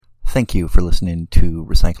Thank you for listening to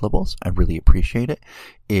Recyclables. I really appreciate it.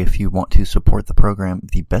 If you want to support the program,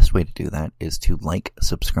 the best way to do that is to like,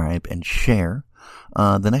 subscribe, and share.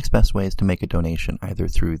 The next best way is to make a donation either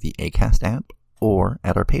through the Acast app or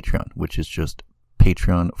at our Patreon, which is just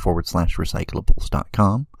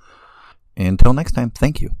patreon.com/recyclables.com. Until next time,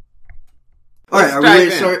 thank you. Alright, are we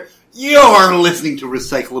ready to start? You're listening to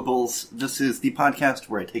Recyclables. This is the podcast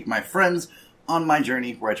where I take my friends on my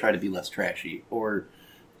journey, where I try to be less trashy, or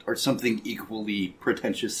something equally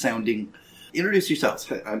pretentious sounding. Introduce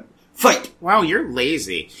yourselves. Fight! Wow, you're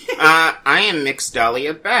lazy. I am Mixed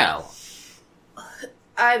Dahlia Bell.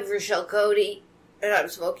 I'm Rochelle Cody, and I'm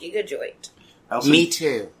smoking a joint. Me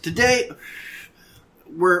too. Today,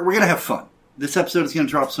 we're gonna have fun. This episode is gonna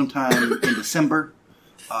drop sometime in December.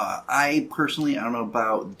 I personally, I don't know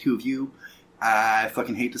about the two of you, I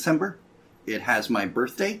fucking hate December. It has my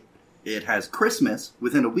birthday. It has Christmas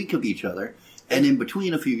within a week of each other. And in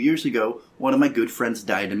between, a few years ago, one of my good friends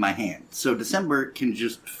died in my hand. So December can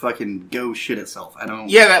just fucking go shit itself. I don't...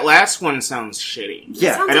 Yeah, that last one sounds shitty.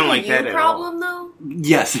 Yeah. I don't like that at all. Problem, though?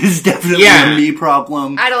 Yes, it's definitely a me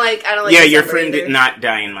problem. I don't like Yeah, your friend did not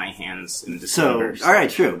die in my hands in December. So, alright,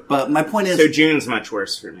 true. But my point is... So June's much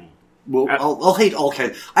worse for me. Well, I'll hate all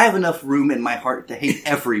kinds. I have enough room in my heart to hate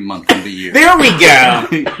every month of the year. There we go!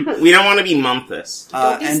 We don't want to be monthist.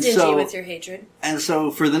 Don't be stingy with your hatred. And so,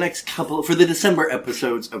 for the December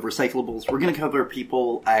episodes of Recyclables, we're going to cover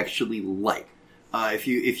people I actually like. If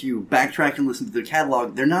you backtrack and listen to the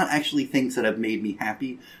catalog, they're not actually things that have made me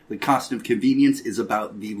happy. The cost of convenience is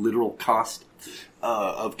about the literal cost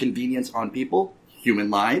of convenience on people, human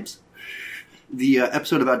lives. The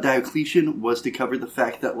episode about Diocletian was to cover the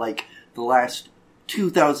fact that, like, the last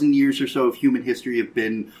 2,000 years or so of human history have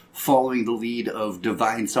been following the lead of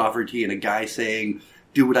divine sovereignty and a guy saying,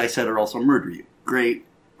 do what I said or else I'll murder you. Great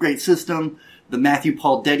system. The Matthew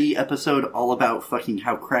Paul Deddy episode, all about fucking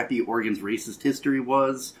how crappy Oregon's racist history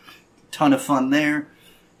was. Ton of fun there.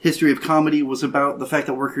 History of Comedy was about the fact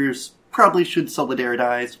that workers probably should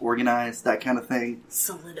solidarize, organize, that kind of thing.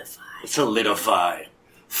 Solidify.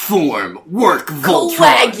 Form, work,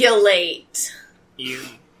 Voltron. Coagulate.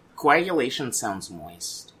 Coagulation sounds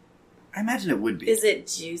moist. I imagine it would be. Is it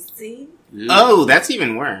juicy? Oh, that's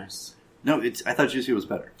even worse. No, I thought juicy was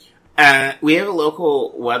better. We have a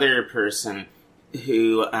local weather person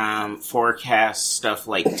who forecasts stuff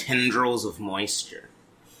like tendrils of moisture.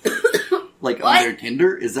 Like on their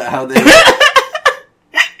Tinder? Is that how they...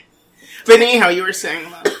 But anyhow, you were saying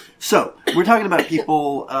that. So, we're talking about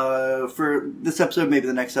people, for this episode, maybe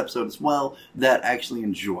the next episode as well, that actually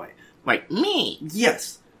enjoy. Like me.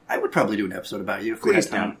 Yes. I would probably do an episode about you if Please we had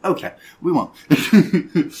time. Okay, we won't.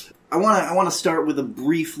 I want to start with a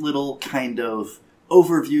brief little kind of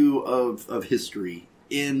overview of history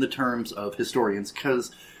in the terms of historians,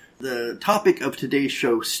 because the topic of today's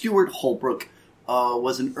show, Stewart Holbrook,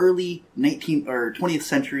 was an early 20th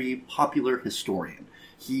century popular historian.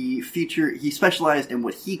 He specialized in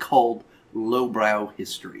what he called lowbrow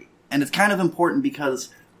history. And it's kind of important because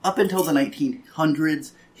up until the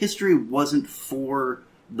 1900s, history wasn't for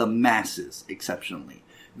the masses, exceptionally.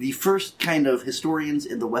 The first kind of historians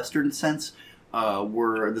in the Western sense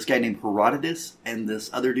were this guy named Herodotus and this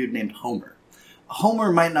other dude named Homer. Homer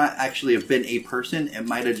might not actually have been a person. It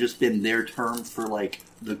might have just been their term for, like,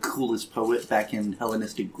 the coolest poet back in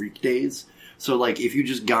Hellenistic Greek days. So, like, if you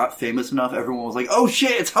just got famous enough, everyone was like, oh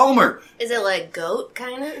shit, it's Homer! Is it like goat,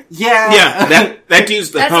 kind of? Yeah! Yeah, that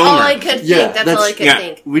dude's the that's Homer. All I could think. That's all I could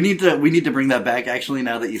think. We need to bring that back, actually,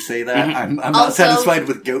 now that you say that. Mm-hmm. I'm not satisfied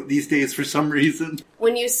with goat these days for some reason.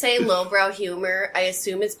 When you say lowbrow humor, I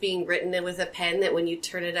assume it's being written with a pen that when you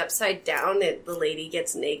turn it upside down, the lady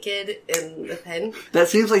gets naked in the pen. That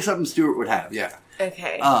seems like something Stewart would have, yeah.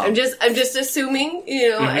 Okay. I'm just assuming,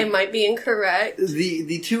 I might be incorrect.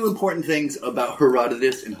 The two important things about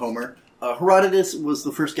Herodotus and Homer. Herodotus was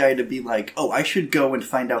the first guy to be like, oh, I should go and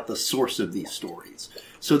find out the source of these stories.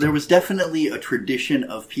 So there was definitely a tradition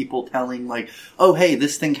of people telling, like, oh, hey,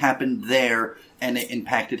 this thing happened there, and it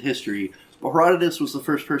impacted history. But Herodotus was the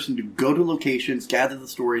first person to go to locations, gather the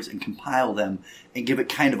stories, and compile them, and give it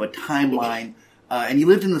kind of a timeline. And he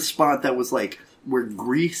lived in the spot that was, like, where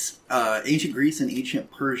ancient Greece and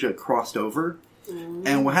ancient Persia crossed over. Mm.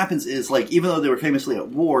 And what happens is, like, even though they were famously at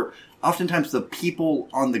war, oftentimes the people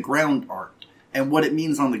on the ground aren't. And what it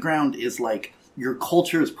means on the ground is, like, your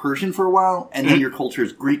culture is Persian for a while, and then your culture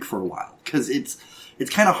is Greek for a while. Because it's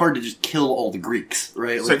kind of hard to just kill all the Greeks,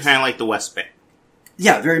 right? So kind of like the West Bank.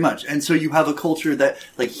 Yeah, very much. And so you have a culture that,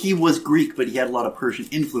 like, he was Greek, but he had a lot of Persian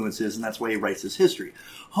influences, and that's why he writes his history.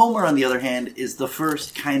 Homer, on the other hand, is the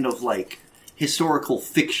first kind of, like, historical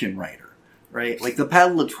fiction writer. right? Like, the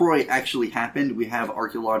Battle of Troy actually happened. We have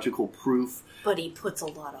archaeological proof. But he puts a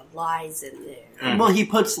lot of lies in there. Well, he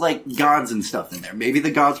puts, like, gods and stuff in there. Maybe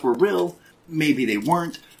the gods were real, maybe they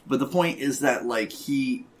weren't, but the point is that, like,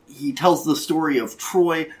 he tells the story of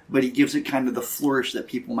Troy, but he gives it kind of the flourish that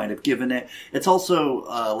people might have given it. It's also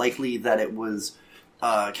likely that it was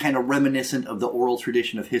kind of reminiscent of the oral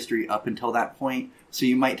tradition of history up until that point. So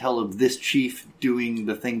you might tell of this chief doing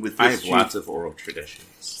the thing with this chief. I have lots of oral traditions.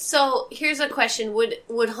 So here's a question: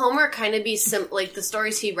 Would Homer kind of be like the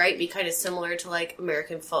stories he write be kind of similar to like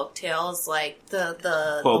American folk tales, like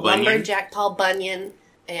the lumberjack Paul Bunyan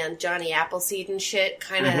and Johnny Appleseed and shit?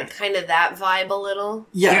 Kind of that vibe a little.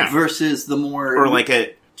 Yeah, versus the more or like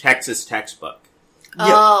a Texas textbook. Yeah.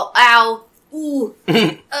 Oh, ow, ooh,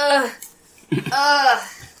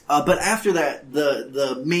 But after that,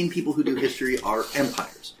 the main people who do history are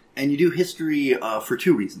empires. And you do history for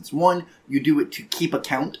two reasons. One, you do it to keep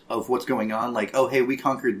account of what's going on. Like, oh, hey, we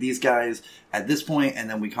conquered these guys at this point, and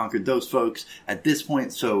then we conquered those folks at this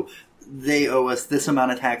point, so they owe us this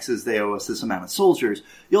amount of taxes, they owe us this amount of soldiers.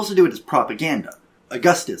 You also do it as propaganda.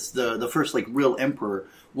 Augustus, the first, like, real emperor,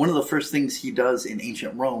 one of the first things he does in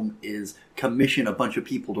ancient Rome is commission a bunch of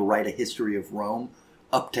people to write a history of Rome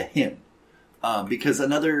up to him. Because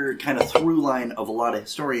another kind of through line of a lot of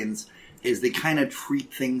historians is they kind of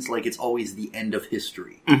treat things like it's always the end of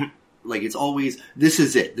history. Mm-hmm. Like it's always, this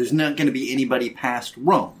is it. There's not going to be anybody past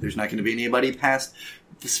Rome. There's not going to be anybody past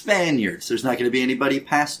the Spaniards. There's not going to be anybody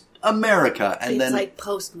past America. And it's then like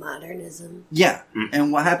postmodernism. Yeah. Mm-hmm.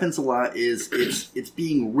 And what happens a lot is it's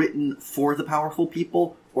being written for the powerful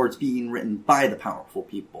people or it's being written by the powerful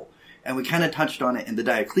people. And we kind of touched on it in the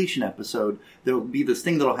Diocletian episode. There will be this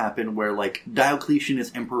thing that'll happen where, like, Diocletian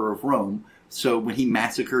is emperor of Rome. So when he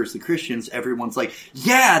massacres the Christians, everyone's like,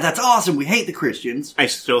 yeah, that's awesome. We hate the Christians. I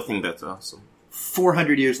still think that's awesome.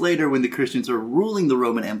 400 years later, when the Christians are ruling the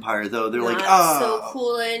Roman Empire, though, they're not like, ah, so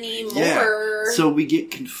cool anymore. Yeah. So we get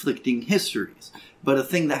conflicting histories. But a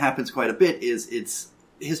thing that happens quite a bit is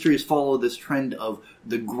histories follow this trend of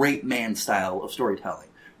the great man style of storytelling,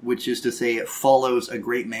 which is to say it follows a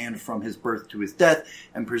great man from his birth to his death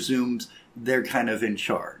and presumes they're kind of in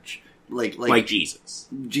charge. Like Jesus.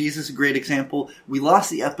 Jesus, a great example. We lost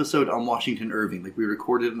the episode on Washington Irving. Like, we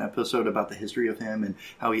recorded an episode about the history of him and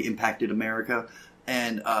how he impacted America.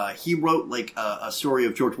 And he wrote, like, a story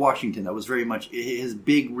of George Washington that was very much... His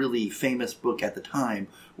big, really famous book at the time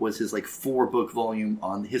was his, like, 4-book volume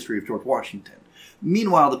on the history of George Washington.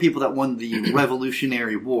 Meanwhile, the people that won the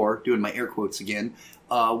Revolutionary War, doing my air quotes again,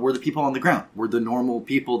 were the people on the ground. Were the normal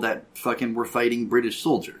people that fucking were fighting British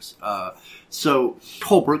soldiers. So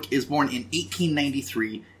Holbrook is born in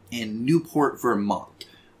 1893 in Newport, Vermont.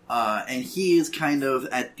 And he is kind of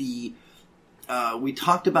at the... we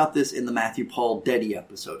talked about this in the Matthew Paul Deddy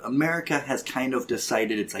episode. America has kind of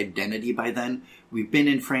decided its identity by then. We've been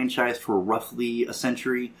enfranchised for roughly a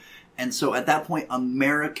century. And so at that point,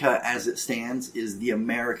 America as it stands is the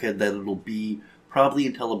America that it'll be probably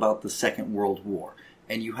until about the Second World War.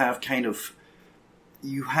 And you have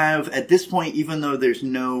at this point, even though there's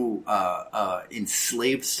no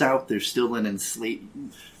enslaved South, there's still an enslaved...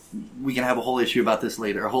 We can have a whole issue about this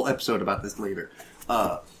later, a whole episode about this later.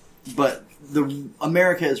 But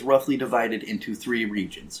America is roughly divided into 3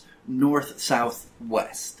 regions: North, South,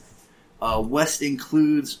 West. West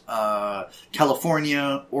includes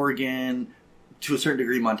California, Oregon, to a certain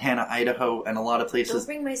degree Montana, Idaho, and a lot of places. Don't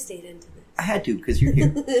bring my state into this. I had to, because you're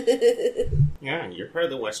here. Yeah, you're part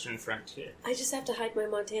of the Western frontier. I just have to hide my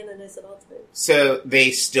Montana-ness at all times. So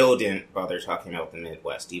they still didn't bother talking about the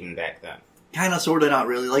Midwest, even back then? Kind of, sort of, not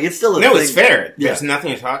really. Like, it's still a thing. No, it's fair. Yeah. There's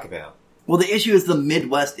nothing to talk about. Well, the issue is the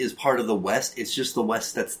Midwest is part of the West. It's just the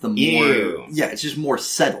West that's the more... Ew. Yeah, it's just more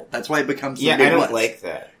settled. That's why it becomes the Midwest. Yeah, I don't Midwest. like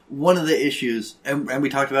that. One of the issues, and we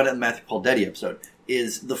talked about it in the Matthew Paul Deddy episode,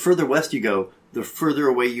 is the further west you go, the further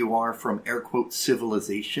away you are from air quote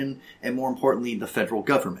civilization, and more importantly, the federal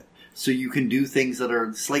government. So you can do things that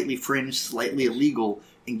are slightly fringe, slightly illegal,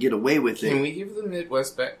 and get away with it. Can we give the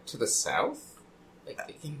Midwest back to the South? Like,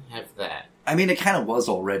 they can have that. I mean, it kind of was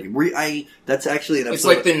already. That's actually an episode.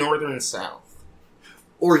 It's like the Northern South.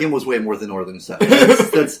 Oregon was way more than Northern South.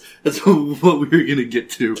 That's what we were going to get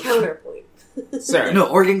to. Counterpoint. Sorry. No,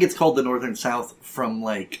 Oregon gets called the Northern South from,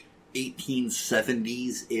 like,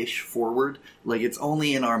 1870s-ish forward. Like, it's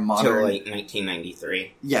only in our modern... Till, like,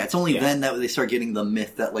 1993. Yeah, it's only then that they start getting the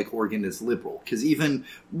myth that, like, Oregon is liberal. Because even...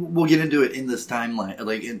 We'll get into it in this timeline,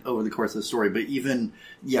 like, over the course of the story, but even...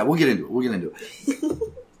 Yeah, we'll get into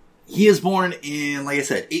it. He is born in, like I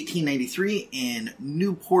said, 1893 in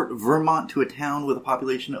Newport, Vermont, to a town with a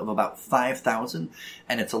population of about 5,000,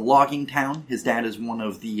 and it's a logging town. His dad is one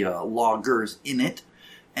of the loggers in it,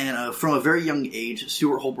 and from a very young age,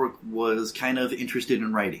 Stewart Holbrook was kind of interested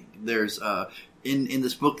in writing. There's, in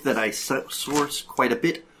this book that I source quite a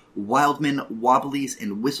bit, Wildmen, Wobblies,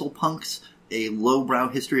 and Whistlepunks, a lowbrow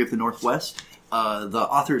history of the Northwest.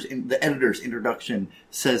 The editor's introduction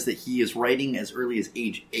says that he is writing as early as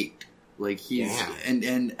age 8. Like he's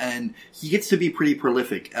and he gets to be pretty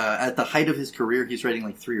prolific. At the height of his career, he's writing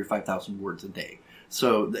like 3,000 or 5,000 words a day.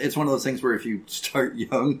 So it's one of those things where if you start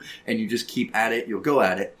young and you just keep at it, you'll go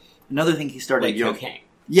at it. Another thing he started like young. Cocaine.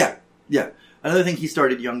 Yeah. Another thing he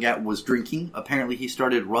started young at was drinking. Apparently he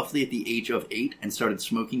started roughly at the age of 8 and started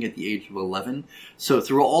smoking at the age of 11. So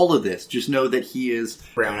through all of this, just know that he is...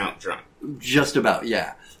 brown out drunk. Just about,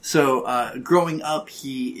 yeah. So growing up,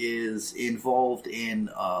 he is involved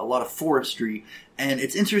in a lot of forestry. And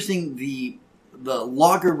it's interesting, the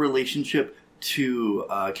logger relationship to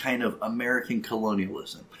kind of American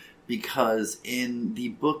colonialism. Because in the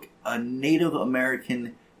book, A Native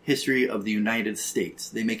American History of the United States,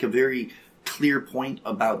 they make a very clear point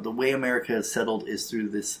about the way America is settled is through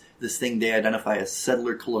this thing they identify as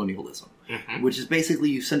settler colonialism, which is basically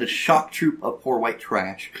you send a shock troop of poor white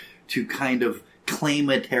trash to kind of claim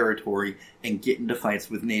a territory and get into fights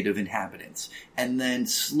with native inhabitants. And then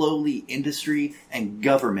slowly industry and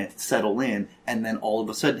government settle in, and then all of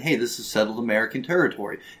a sudden, hey, this is settled American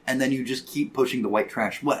territory. And then you just keep pushing the white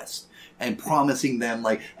trash west and promising them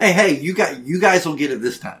like, hey, you guys will get it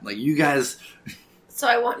this time. Like, you guys... So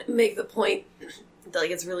I want to make the point that,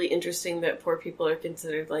 like, it's really interesting that poor people are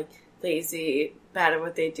considered, like, lazy, bad at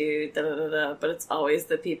what they do, but it's always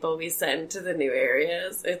the people we send to the new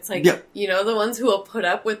areas. It's like, you know, the ones who will put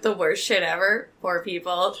up with the worst shit ever, poor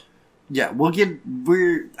people. Yeah,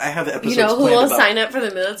 I have episodes. You know who will sign up for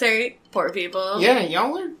the military? Poor people. Yeah,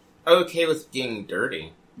 y'all are okay with getting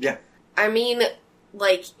dirty. Yeah. I mean,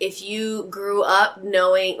 like, if you grew up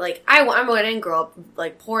knowing, like, I didn't grow up,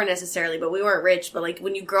 like, poor necessarily, but we weren't rich, but, like,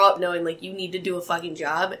 when you grow up knowing, like, you need to do a fucking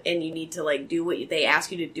job, and you need to, like, do what they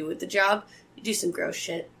ask you to do with the job, you do some gross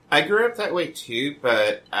shit. I grew up that way, too,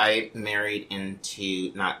 but I married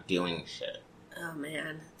into not doing shit. Oh,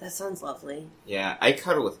 man. That sounds lovely. Yeah, I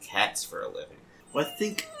cuddle with cats for a living. Well, I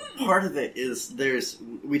think part of it is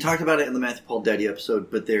we talked about it in the Matthew Paul Daddy episode,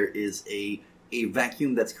 but there is a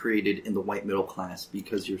vacuum that's created in the white middle class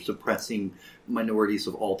because you're suppressing minorities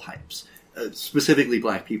of all types, specifically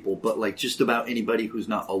black people, but like just about anybody who's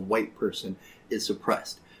not a white person is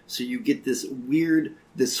suppressed. So you get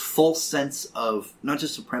this false sense of not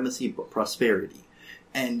just supremacy, but prosperity.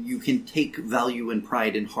 And you can take value and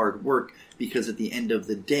pride in hard work because at the end of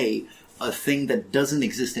the day, a thing that doesn't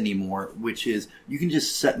exist anymore, which is you can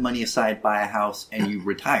just set money aside, buy a house, and you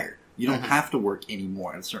retire. You don't have to work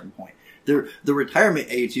anymore at a certain point. The retirement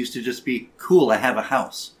age used to just be, cool, I have a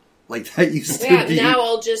house. Like, that used to be... Yeah, now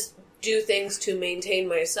I'll just do things to maintain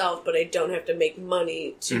myself, but I don't have to make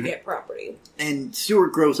money to get property. And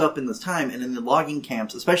Stewart grows up in this time, and in the logging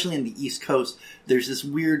camps, especially in the East Coast, there's this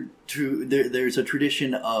weird... There's a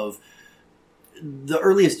tradition of... The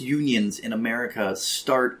earliest unions in America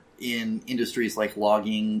start in industries like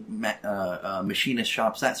logging, machinist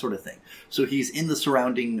shops, that sort of thing. So he's in the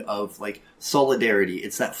surrounding of, like, solidarity.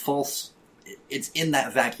 It's that false... It's in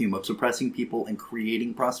that vacuum of suppressing people and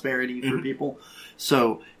creating prosperity for people.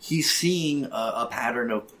 So he's seeing a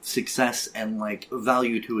pattern of success and, like,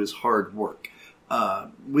 value to his hard work,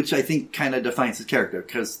 which I think kind of defines his character,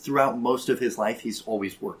 because throughout most of his life, he's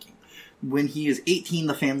always working. When he is 18,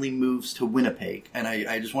 the family moves to Winnipeg, and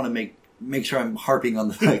I just want to make sure I'm harping on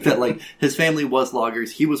the fact that, like, his family was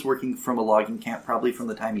loggers. He was working from a logging camp probably from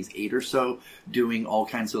the time he's 8 or so, doing all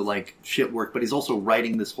kinds of, like, shit work, but he's also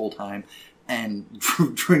writing this whole time and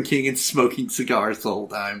drinking and smoking cigars the whole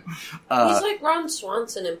time. He's like Ron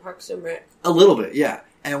Swanson in Parks and Rec. A little bit, yeah.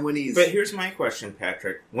 And when he's... But here's my question,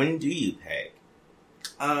 Patrick. When do you peg?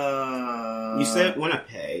 You said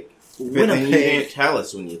Winnipeg. Winnipeg. You didn't tell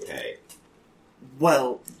us when you peg.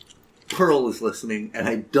 Well, Pearl is listening, and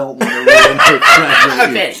I don't want to ruin her present.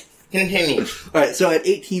 Okay, continue. Alright, so at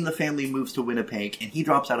 18, the family moves to Winnipeg, and he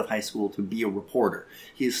drops out of high school to be a reporter.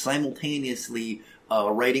 He is simultaneously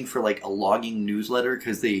writing for, like, a logging newsletter,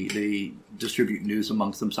 because they distribute news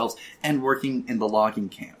amongst themselves, and working in the logging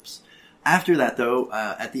camps. After that, though,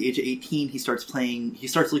 at the age of 18, he starts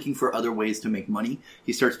looking for other ways to make money.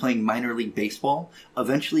 He starts playing minor league baseball.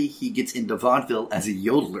 Eventually, he gets into vaudeville as a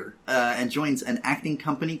yodeler, and joins an acting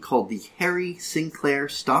company called the Harry Sinclair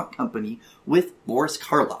Stock Company with Boris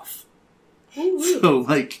Karloff. So,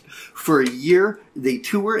 like, for a year, they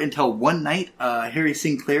tour until one night, Harry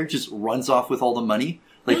Sinclair just runs off with all the money.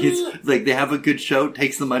 Like, they have a good show,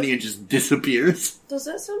 takes the money, and just disappears. Does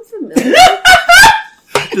that sound familiar?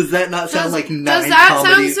 Does that not sound like nine Does that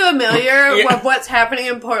comedy? sound familiar with what's happening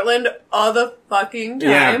in Portland all the fucking time?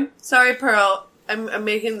 Yeah. Sorry, Pearl. I'm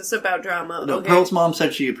making this about drama. No, okay? Pearl's mom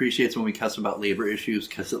said she appreciates when we cuss about labor issues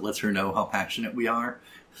because it lets her know how passionate we are.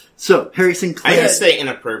 So, Harry Sinclair... I just say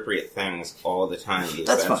inappropriate things all the time because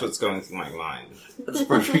that's fine. what's going through my mind. That's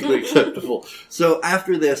perfectly acceptable. So,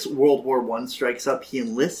 after this, World War I strikes up. He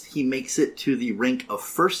enlists. He makes it to the rank of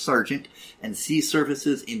First Sergeant and sees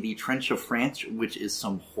services in the Trench of France, which is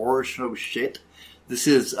some horror show shit. This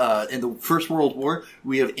is, in the First World War,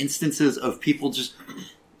 we have instances of people just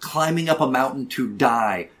climbing up a mountain to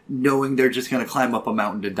die, knowing they're just going to climb up a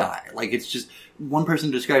mountain to die. Like, it's just... One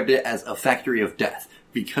person described it as a factory of death.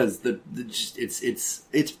 Because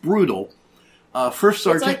it's brutal. First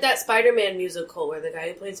Sergeant... It's like that Spider-Man musical where the guy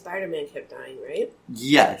who played Spider-Man kept dying, right?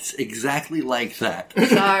 Yes, exactly like that.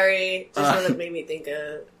 Sorry. Just what it made me think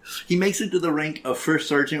of. He makes it to the rank of First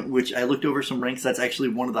Sergeant, which I looked over some ranks. That's actually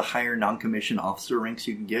one of the higher non-commissioned officer ranks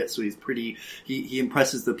you can get. So he's pretty... He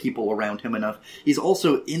impresses the people around him enough. He's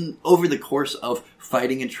also, over the course of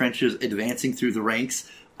fighting in trenches, advancing through the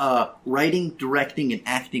ranks... writing, directing, and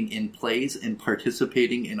acting in plays and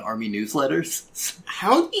participating in army newsletters.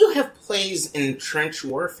 How do you have plays in trench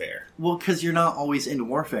warfare? Well, because you're not always in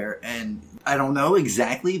warfare, and I don't know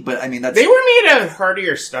exactly, but I mean, that's... They were made out of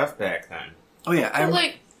hardier stuff back then. Oh, yeah.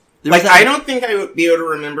 I don't think I would be able to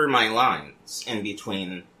remember my lines in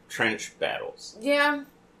between trench battles. Yeah.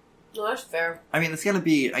 No, that's fair. I mean, it's gonna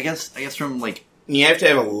be, I guess from, like... You have to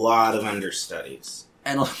have a lot of understudies.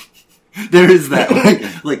 And... There is that,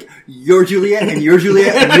 like, you're Juliet, and you're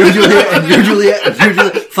Juliet, and you're Juliet, and you're Juliet, and you're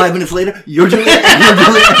Juliet. 5 minutes later, you're Juliet, and you're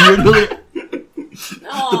Juliet, and you're Juliet.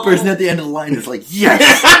 No. The person at the end of the line is like,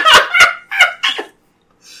 yes!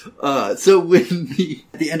 So at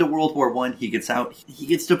the end of World War I, he gets out. He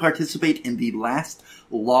gets to participate in the last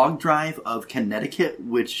log drive of Connecticut,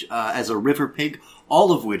 which, as a river pig,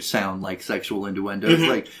 all of which sound like sexual innuendos. Mm-hmm.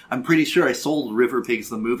 Like, I'm pretty sure I sold River Pigs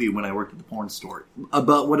the movie when I worked at the porn store.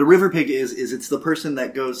 But what a river pig is it's the person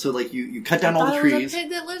that goes, so like you cut down all the trees. It was a pig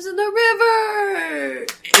that lives in the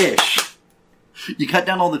river! Ish. You cut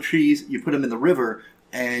down all the trees, you put them in the river,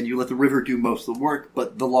 and you let the river do most of the work,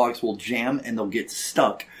 but the logs will jam and they'll get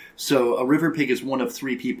stuck. So a river pig is one of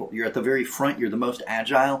three people. You're at the very front, you're the most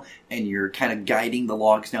agile, and you're kind of guiding the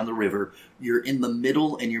logs down the river. You're in the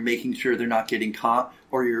middle, and you're making sure they're not getting caught.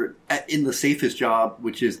 Or you're in the safest job,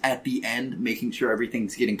 which is at the end, making sure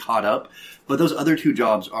everything's getting caught up. But those other two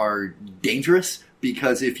jobs are dangerous,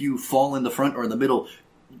 because if you fall in the front or in the middle,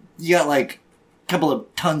 you got like a couple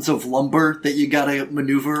of tons of lumber that you gotta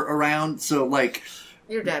maneuver around. So like...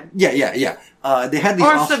 You're dead. Yeah. They had these...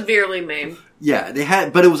 Or severely maimed. Yeah,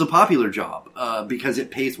 but it was a popular job, because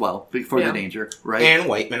it pays well for the danger, right? And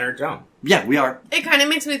white men are dumb. Yeah, we are. It kind of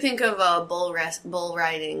makes me think of bull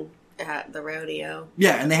riding at the rodeo.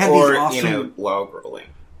 Yeah, and they had these awesome... log rolling.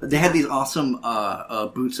 They had these awesome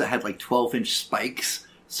boots that had like 12-inch spikes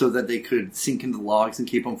so that they could sink into the logs and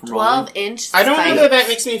keep them from rolling. 12-inch spikes? I don't know that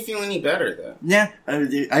makes me feel any better, though. Yeah,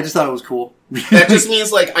 I just thought it was cool. That just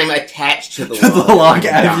means, like, I'm attached to the log. The log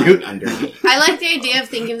out of you. Underneath. I like the idea of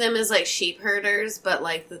thinking of them as, like, sheep herders, but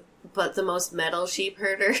the most metal sheep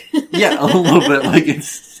herder. Yeah, a little bit. Like,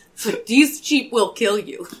 it's like, these sheep will kill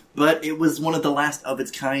you. But it was one of the last of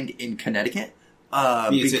its kind in Connecticut.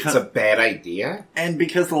 Because it's a bad idea? And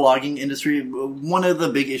because the logging industry, one of the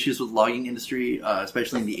big issues with logging industry,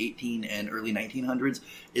 especially in the 18 and early 1900s,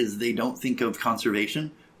 is they don't think of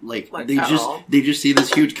conservation. Like they just see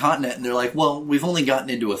this huge continent and they're like, well, we've only gotten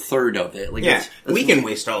into a third of it. Like, yeah, we can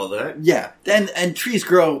waste all of that. Yeah, and trees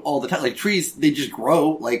grow all the time. Like trees, they just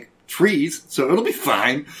grow like trees, so it'll be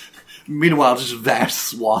fine. Meanwhile, just vast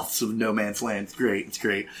swaths of no man's land. It's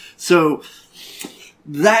great. So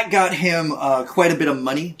that got him quite a bit of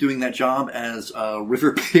money doing that job as a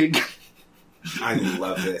river pig. I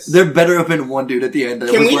love this. They're better up in one dude at the end.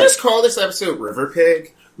 Can we just call this episode River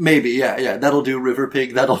Pig? Maybe, yeah. That'll do, River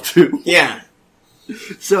Pig. That'll do. Yeah.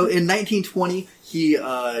 So in 1920, he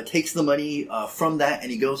takes the money from that and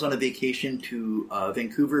he goes on a vacation to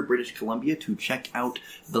Vancouver, British Columbia to check out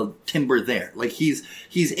the timber there. Like he's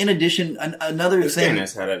in addition, another this thing... guy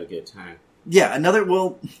knows how to have a good time. Yeah,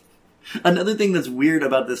 another thing that's weird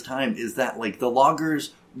about this time is that, like, the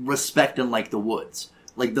loggers respect and like the woods.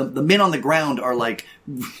 Like, the men on the ground are like...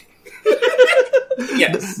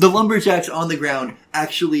 Yes. The lumberjacks on the ground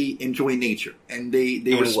actually enjoy nature, and they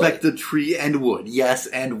respect the tree and wood. Yes,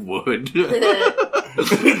 and wood.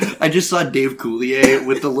 I just saw Dave Coulier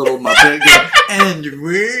with the little Muppet go, and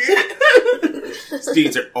wood. These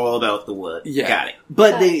dudes are all about the wood. Yeah. Got it.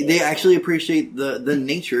 But they actually appreciate the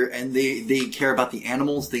nature, and they care about the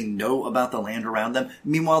animals. They know about the land around them.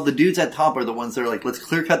 Meanwhile, the dudes at top are the ones that are like, let's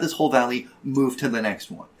clear cut this whole valley, move to the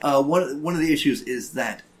next one. One of the issues is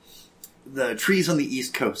that the trees on the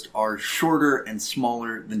East Coast are shorter and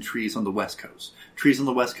smaller than trees on the West Coast. Trees on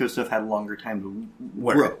the West Coast have had a longer time to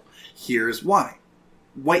grow. Here's why.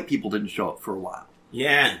 White people didn't show up for a while.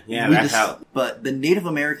 Yeah, that's how. But the Native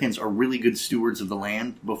Americans are really good stewards of the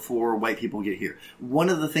land before white people get here. One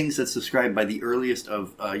of the things that's described by the earliest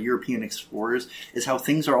of European explorers is how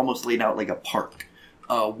things are almost laid out like a park.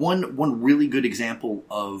 One really good example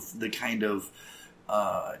of the kind of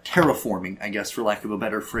terraforming, I guess, for lack of a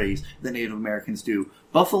better phrase, that Native Americans do.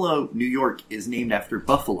 Buffalo, New York, is named after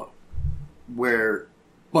Buffalo, where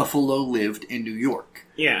Buffalo lived in New York.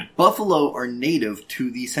 Yeah. Buffalo are native to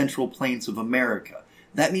the Central Plains of America.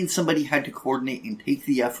 That means somebody had to coordinate and take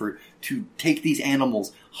the effort to take these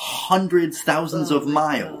animals hundreds, thousands of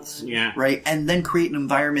miles, right? And then create an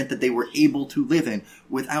environment that they were able to live in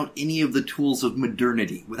without any of the tools of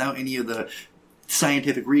modernity, without any of the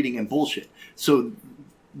scientific reading and bullshit. So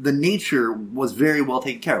the nature was very well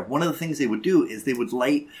taken care of. One of the things they would do is they would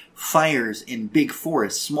light fires in big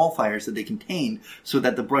forests, small fires that they contained, so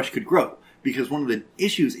that the brush could grow. Because one of the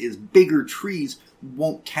issues is bigger trees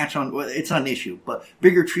won't catch on, well, it's not an issue, but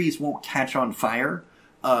bigger trees won't catch on fire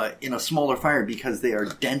in a smaller fire because they are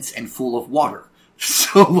dense and full of water.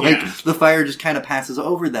 So, the fire just kind of passes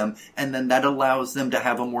over them, and then that allows them to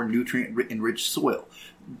have a more nutrient-enriched soil.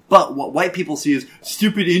 But what white people see is,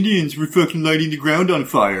 stupid Indians were fucking lighting the ground on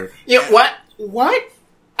fire. Yeah, what?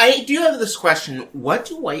 I do have this question. What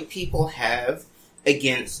do white people have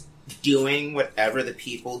against doing whatever the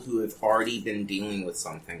people who have already been dealing with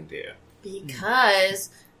something do?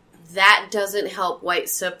 Because that doesn't help white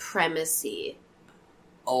supremacy.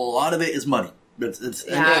 A lot of it is money.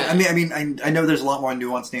 I know there's a lot more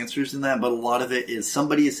nuanced answers than that, but a lot of it is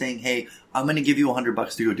somebody is saying, hey, I'm going to give you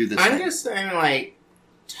 $100 to go do this I'm thing. just saying,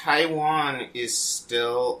 Taiwan is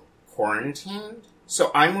still quarantined,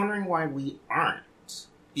 so I'm wondering why we aren't.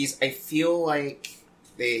 Because I feel like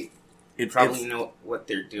they probably know what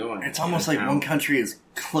they're doing. It's almost like one country is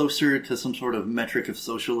closer to some sort of metric of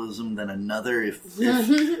socialism than another. If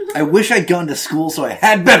I wish I'd gone to school so I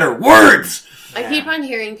had better words! I keep on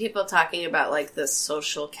hearing people talking about, the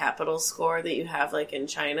social capital score that you have, in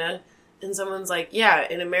China. And someone's like, yeah,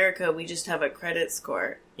 in America, we just have a credit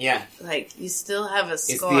score. Yeah. You still have a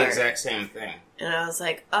score. It's the exact same thing. And I was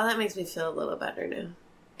like, oh, that makes me feel a little better now.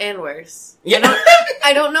 And worse. Yeah.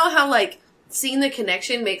 I don't know how, seeing the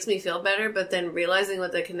connection makes me feel better, but then realizing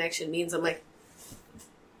what the connection means, I'm like,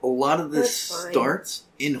 a lot of this starts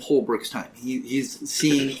in Holbrook's time. He's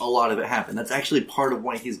seeing a lot of it happen. That's actually part of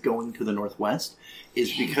why he's going to the Northwest,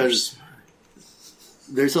 is because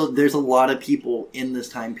there's a lot of people in this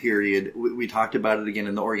time period. We talked about it again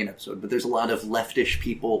in the Oregon episode, but there's a lot of leftish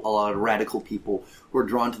people, a lot of radical people who are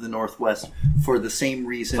drawn to the Northwest for the same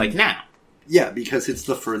reason. Like now. Yeah, because it's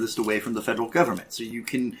the furthest away from the federal government. So you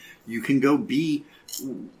can go be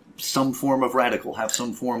some form of radical, have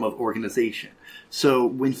some form of organization. So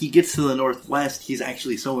when he gets to the Northwest, he's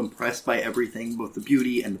actually so impressed by everything, both the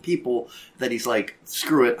beauty and the people, that he's like,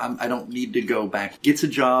 screw it, I don't need to go back. Gets a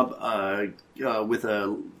job with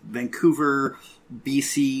a Vancouver,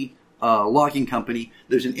 BC logging company.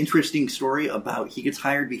 There's an interesting story about he gets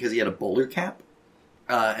hired because he had a bowler cap.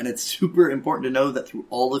 And it's super important to know that through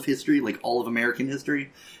all of history, all of American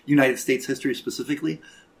history, United States history specifically,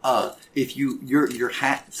 if your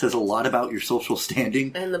hat says a lot about your social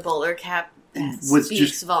standing. And the bowler cap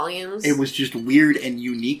speaks volumes. It was just weird and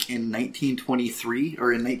unique in 1923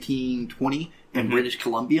 or in 1920 in British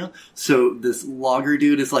Columbia. So this logger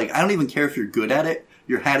dude is like, I don't even care if you're good at it.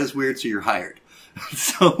 Your hat is weird, so you're hired.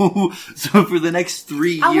 So for the next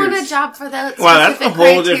 3 years, I want a job for that. Wow, that's a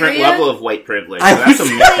whole different level of white privilege. I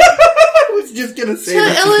was just gonna say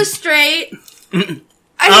to illustrate. I think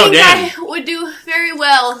I would do very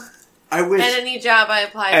well at any job I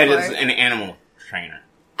apply for. As an animal trainer,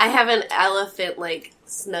 I have an elephant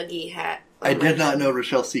snuggie hat. I did not know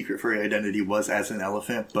Rochelle's secret for her identity was as an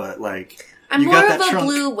elephant, but I'm you more got of that a trunk.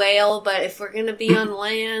 blue whale. But if we're gonna be on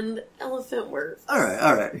land, elephant works. All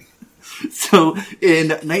right. So in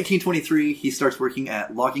 1923, he starts working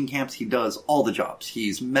at logging camps. He does all the jobs.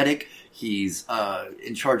 He's medic. He's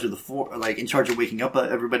in charge of in charge of waking up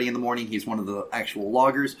everybody in the morning. He's one of the actual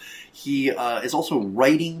loggers. He is also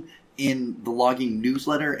writing in the logging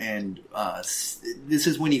newsletter, and this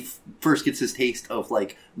is when he first gets his taste of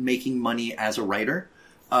like making money as a writer.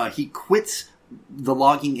 He quits the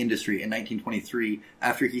logging industry in 1923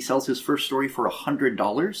 after he sells his first story for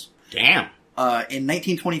 $100. Damn. In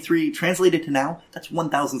 1923, translated to now, that's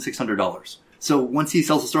 $1,600. So once he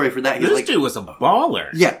sells a story for that, he's this dude was a baller.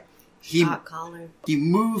 Yeah. Hot collar. He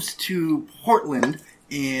moves to Portland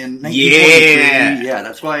in 1923. Yeah,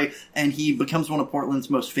 that's why. And he becomes one of Portland's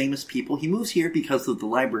most famous people. He moves here because of the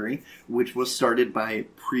library, which was started by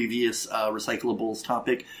previous Recyclables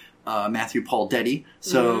topic, Matthew Paul Deddy.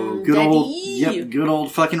 So good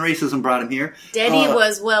old fucking racism brought him here. Deddy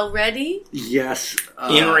was well ready. Yes.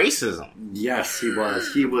 In racism. Yes, he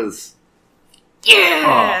was. He was.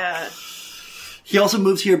 Yeah. He also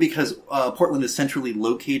moves here because Portland is centrally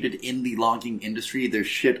located in the logging industry. There's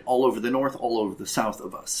shit all over the north, all over the south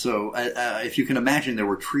of us. So if you can imagine, there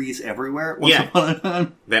were trees everywhere once upon a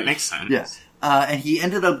time. That makes sense. Yeah. And he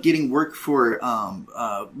ended up getting work for,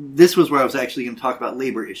 this was where I was actually going to talk about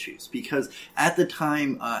labor issues. Because at the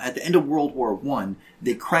time, at the end of World War I,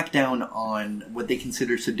 they cracked down on what they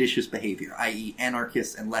consider seditious behavior, i.e.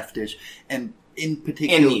 anarchists and leftists, and in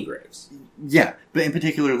particular... And Negroes. Yeah, but in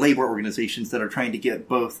particular labor organizations that are trying to get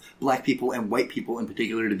both black people and white people in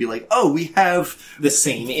particular to be like, oh, we have... the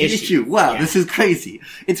same issue. Wow, This is crazy.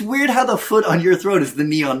 It's weird how the foot on your throat is the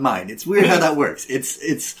knee on mine. It's weird how that works.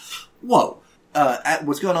 It's whoa.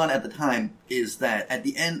 What's going on at the time is that at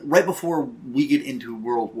the end, right before we get into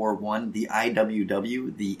World War I, the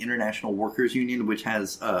IWW, the International Workers Union, which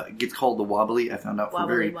has gets called the Wobbly, I found out for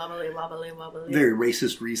very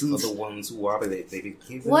racist reasons. The ones who wobble, they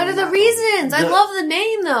what are the reasons? I love the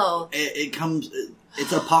name though. It comes.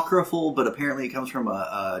 It's apocryphal, but apparently it comes from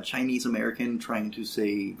a Chinese American trying to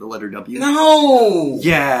say the letter W. No!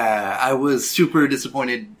 Yeah, I was super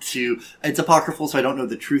disappointed it's apocryphal, so I don't know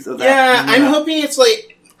the truth of that. Yeah, I'm hoping it's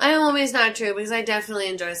like... I'm hoping it's not true, because I definitely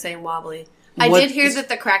enjoy saying wobbly. I did hear that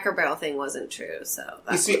the Cracker Barrel thing wasn't true, so...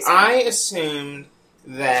 You see, I assumed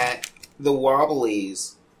that the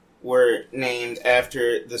Wobblies were named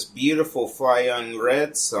after this beautiful Fly Young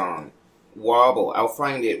Red song. Wobble. I'll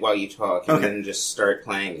find it while you talk and then just start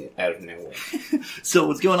playing it out of nowhere. So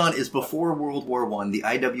what's going on is before World War I, the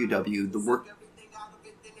IWW, the work...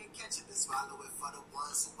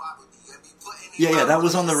 Yeah, that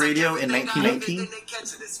was on the radio in 1919.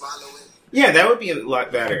 Yeah, that would be a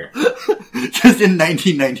lot better. Just in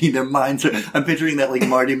 1919, their minds are... I'm picturing that, like,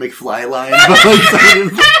 Marty McFly line.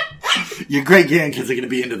 Your great grandkids are going to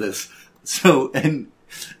be into this. So, and...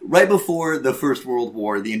 right before the First World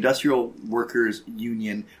War, the Industrial Workers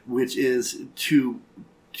Union, which is, to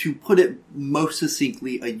put it most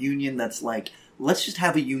succinctly, a union that's like, let's just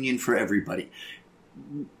have a union for everybody.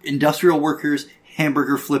 Industrial workers,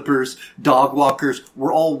 hamburger flippers, dog walkers,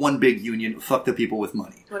 we're all one big union. Fuck the people with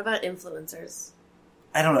money. What about influencers?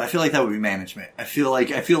 I don't know. I feel like that would be management. I feel like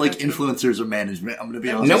influencers are management. I'm going to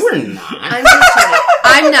be honest. No, we're not.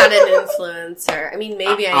 I'm not an influencer. I mean,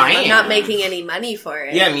 maybe I am. I'm not making any money for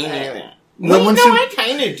it. Yeah, me neither. Well, I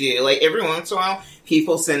kind of do. Like, every once in a while,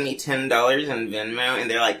 people send me $10 in Venmo,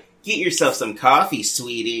 and they're like, get yourself some coffee,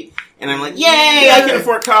 sweetie. And I'm like, yay, I can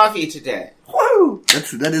afford coffee today. Woo!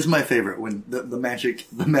 That is my favorite, when the magic,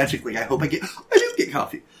 like, I do get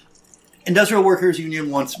coffee. Industrial Workers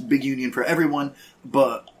Union wants big union for everyone,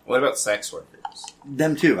 but... what about sex workers?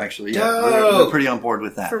 Them too, actually, yeah. They're pretty on board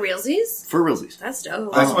with that. For realsies? For realsies. That's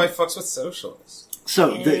dope. That's why I fucks with socialists.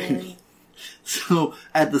 So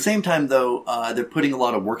at the same time, though, they're putting a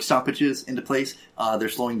lot of work stoppages into place. They're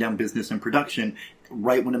slowing down business and production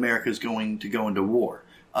right when America's going to go into war.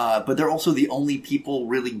 But they're also the only people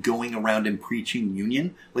really going around and preaching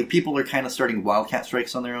union. Like, people are kind of starting wildcat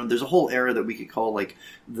strikes on their own. There's a whole era that we could call, like,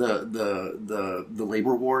 the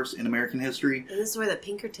labor wars in American history. And this is where the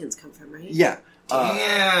Pinkertons come from, right? Yeah.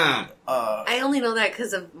 Damn. I only know that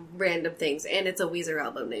because of random things, and it's a Weezer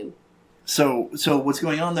album name. So what's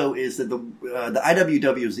going on, though, is that the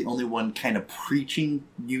IWW is the only one kind of preaching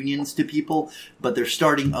unions to people, but they're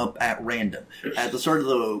starting up at random. At the start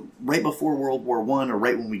of right before World War I, or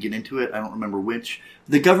right when we get into it, I don't remember which,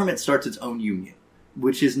 the government starts its own union,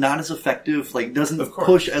 which is not as effective, like, doesn't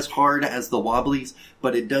push as hard as the Wobblies,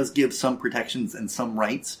 but it does give some protections and some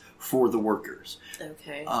rights for the workers.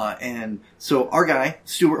 Okay. And so our guy,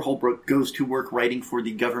 Stewart Holbrook, goes to work writing for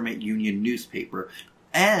the government union newspaper,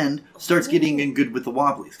 and starts getting in good with the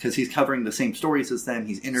Wobblies, because he's covering the same stories as them.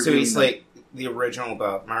 He's interviewing So he's like the original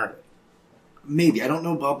Bob Marley. Maybe. I don't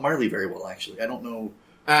know Bob Marley very well, actually. I don't know.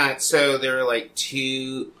 So there were like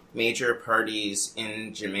two major parties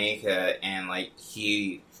in Jamaica, and like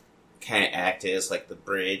he kind of acted as like the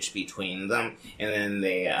bridge between them, and then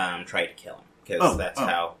they tried to kill him because that's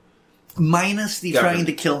how. Minus the trying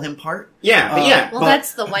to kill him part. Yeah, Well,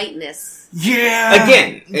 that's the whiteness. Yeah.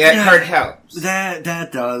 Again, that part helps.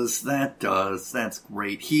 That does. That's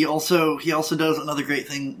great. He also does another great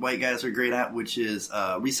thing white guys are great at, which is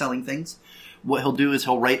reselling things. What he'll do is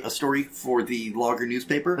he'll write a story for the Logger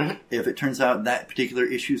newspaper. Mm-hmm. If it turns out that particular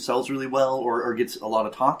issue sells really well or gets a lot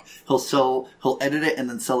of talk, he'll edit it and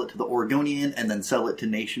then sell it to the Oregonian and then sell it to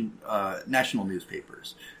national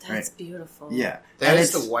newspapers. That's beautiful. Yeah. That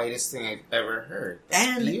is the whitest thing I've ever heard.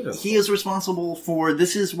 That's beautiful. He is responsible for,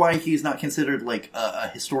 this is why he's not considered like a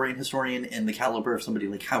historian in the caliber of somebody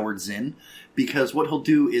like Howard Zinn, because what he'll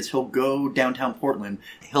do is he'll go downtown Portland,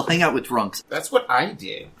 he'll hang out with drunks. That's what I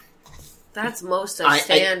do. That's most of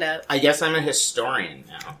stand-up. I guess I'm a historian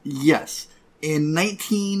now. Yes. In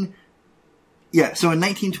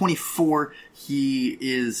 1924, he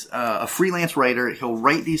is a freelance writer. He'll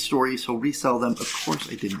write these stories. He'll resell them. Of course,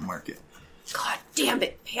 I didn't mark it. God damn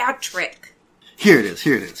it, Patrick. Here it is.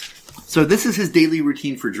 So this is his daily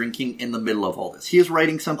routine for drinking in the middle of all this. He is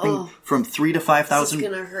writing something from 3,000 to 5,000. This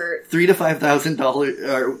is gonna hurt. $3,000 to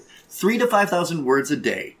 $5,000, 3,000 to 5,000 words a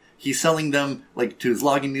day. He's selling them like to his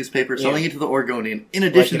logging newspaper, selling it to the Oregonian. In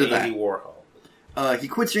addition to that, Andy Warhol. He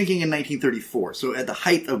quits drinking in 1934. So at the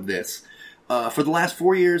height of this, for the last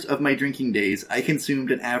 4 years of my drinking days, I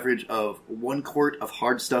consumed an average of 1 quart of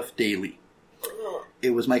hard stuff daily.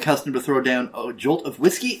 It was my custom to throw down a jolt of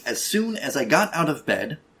whiskey as soon as I got out of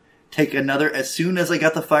bed, take another as soon as I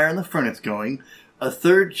got the fire in the furnace going, a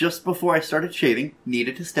third just before I started shaving,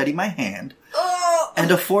 needed to steady my hand, and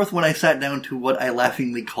a fourth when I sat down to what I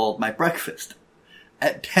laughingly called my breakfast.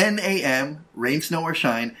 At 10 a.m., rain, snow, or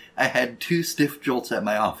shine, I had 2 stiff jolts at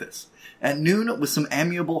my office. At noon, with some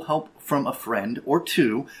amiable help from a friend, or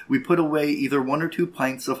 2, we put away either 1 or 2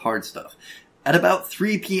 pints of hard stuff. At about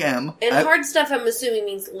 3 p.m... And hard stuff, I'm assuming,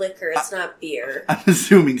 means liquor. It's not beer. I'm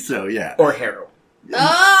assuming so, yeah. Or heroin.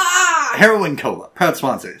 Heroin Cola, proud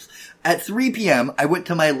sponsors. At 3 p.m., I went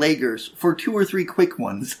to my Lager's for 2 or 3 quick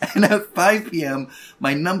ones, and at 5 p.m.,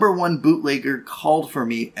 my number 1 bootlegger called for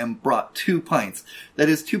me and brought 2 pints. That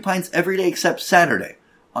is 2 pints every day except Saturday.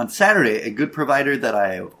 On Saturday, a good provider that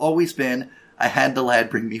I have always been, I had the lad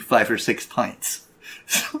bring me 5 or 6 pints.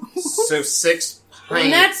 So 6 pints.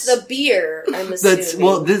 And that's the beer, I'm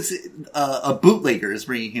assuming. A bootlegger is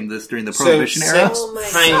bringing him this during the Prohibition era.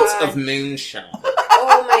 6 pints of moonshine.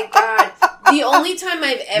 Oh my god. The only time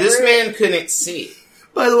I've ever... This man couldn't see.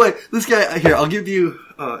 By the way, this guy... Here, I'll give you...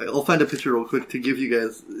 I'll find a picture real quick to give you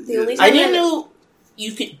guys... I didn't know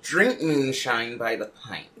you could drink moonshine by the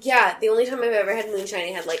pint. Yeah, the only time I've ever had moonshine, I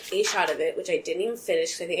had like a shot of it, which I didn't even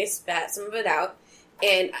finish because I think I spat some of it out.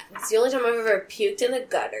 And it's the only time I've ever puked in a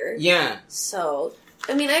gutter. Yeah. So,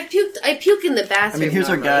 I mean, I puke in the bathroom. I mean, here's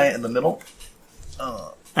our guy in the middle.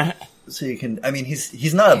 So you can, I mean,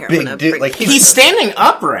 he's not a big dude. Like he's standing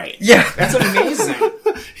upright. Yeah. That's amazing.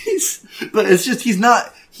 But it's just, he's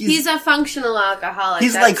not, he's a functional alcoholic.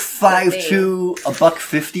 He's like 5'2",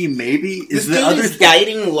 $150 maybe. This dude is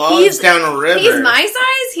guiding logs down a river. He's my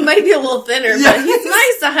size? He might be a little thinner, but he's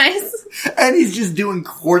my size. And he's just doing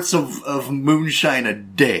quarts of moonshine a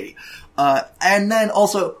day. And then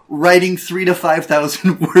also writing 3,000 to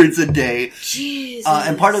 5,000 words a day. Jesus.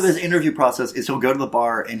 And part of his interview process is he'll go to the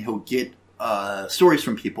bar and he'll get stories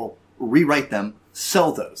from people, rewrite them,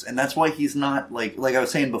 sell those. And that's why he's not, like I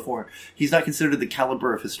was saying before, he's not considered the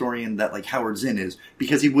caliber of historian that like Howard Zinn is,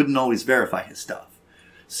 because he wouldn't always verify his stuff.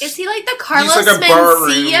 Is he like the Carlos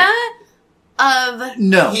Mencia of...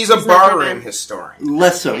 No. He's a barroom historian.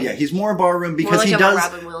 Less so, yeah. He's more barroom because like he does...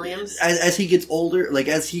 Robin Williams. As he gets older, like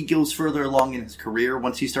as he goes further along in his career,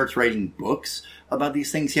 once he starts writing books about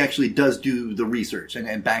these things, he actually does do the research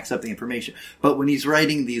and backs up the information. But when he's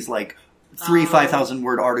writing these like 5,000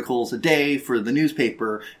 word articles a day for the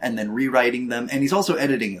newspaper and then rewriting them, and he's also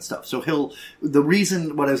editing and stuff. So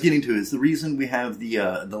what I was getting to is the reason we have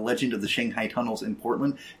the legend of the Shanghai tunnels in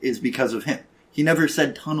Portland is because of him. He never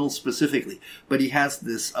said tunnels specifically, but he has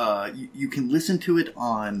this, you can listen to it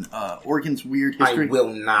on Oregon's Weird History. I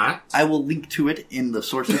will not. I will link to it in the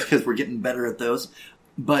sources because we're getting better at those.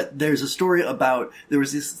 But there's a story about, there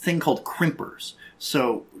was this thing called crimpers.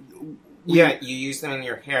 So... Yeah, you use them in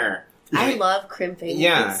your hair. I love crimping.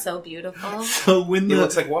 Yeah. It's so beautiful. So when it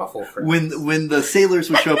looks like waffle fries. When the sailors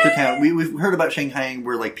would show up to town, we've heard about Shanghai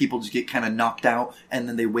where like people just get kind of knocked out and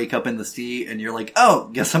then they wake up in the sea and you're like, oh,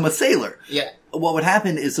 guess I'm a sailor. Yeah. What would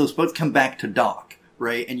happen is those boats come back to dock,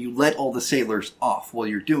 right? And you let all the sailors off while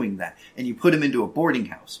you're doing that. And you put them into a boarding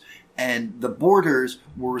house. and the boarders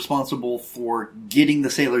were responsible for getting the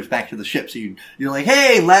sailors back to the ship. So you're like,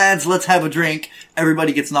 hey, lads, let's have a drink.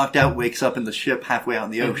 Everybody gets knocked out, wakes up in the ship halfway out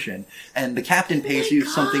in the ocean, and the captain pays you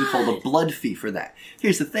something called a blood fee for that.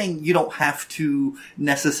 Here's the thing, you don't have to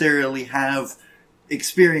necessarily have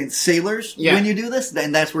experienced sailors when you do this,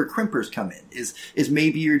 and that's where crimpers come in. Is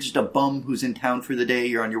maybe you're just a bum who's in town for the day,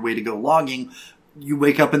 you're on your way to go logging, you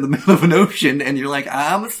wake up in the middle of an ocean, and you're like,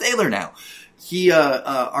 I'm a sailor now.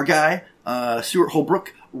 Our guy, Stewart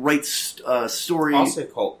Holbrook, writes a story... Also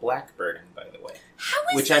called blackbirding, by the way.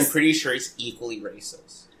 Which I'm pretty sure is equally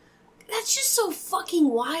racist. That's just so fucking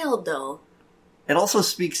wild, though. It also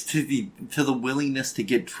speaks to the willingness to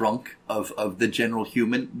get drunk of the general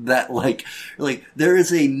human, that like there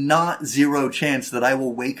is a not zero chance that I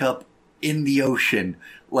will wake up in the ocean,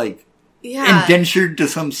 indentured to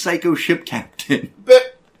some psycho ship captain.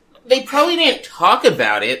 But they probably didn't talk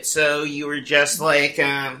about it, so you were just like...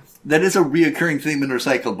 That is a reoccurring theme in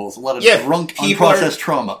Recyclables. A lot of drunk, unprocessed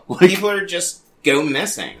trauma. People are just go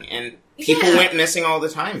missing, and people went missing all the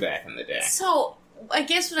time back in the day. So, I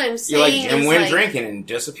guess what I'm saying is and went drinking and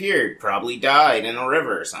disappeared. Probably died in a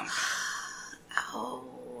river or something.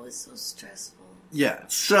 Oh, it's so stressful. Yeah,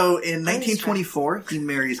 so in 1924, he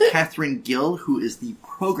marries Catherine Gill, who is the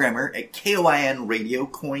programmer at KOIN Radio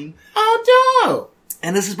Coin. Oh, no!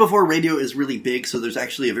 And this is before radio is really big, so there's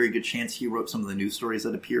actually a very good chance he wrote some of the news stories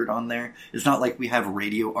that appeared on there. It's not like we have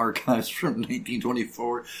radio archives from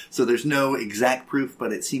 1924, so there's no exact proof,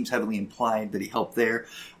 but it seems heavily implied that he helped there.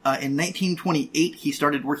 In 1928, he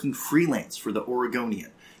started working freelance for the Oregonian.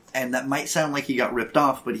 And that might sound like he got ripped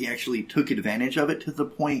off, but he actually took advantage of it to the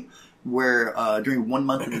point where during 1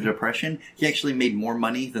 month of the Depression, he actually made more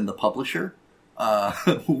money than the publisher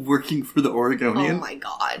working for the Oregonian. Oh my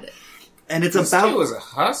god. And it's this dude was a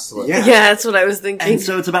hustler. Yeah, that's what I was thinking. And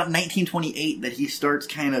so it's about 1928 that he starts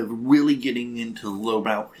kind of really getting into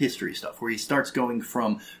lowbrow history stuff, where he starts going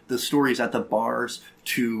from the stories at the bars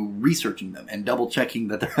to researching them and double-checking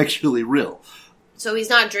that they're actually real. So he's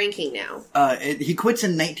not drinking now? He quits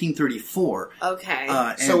in 1934.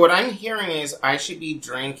 Okay. So what I'm hearing is I should be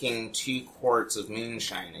drinking 2 quarts of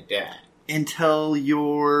moonshine a day. Until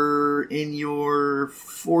you're in your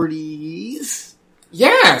 40s?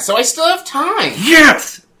 Yeah, so I still have time.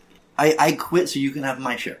 Yes! I quit so you can have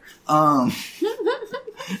my share.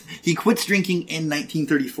 He quits drinking in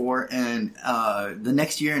 1934, and the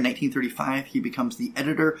next year, in 1935, he becomes the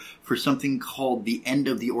editor for something called The End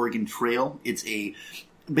of the Oregon Trail. It's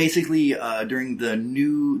basically during the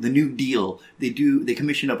New Deal, they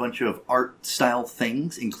commission a bunch of art style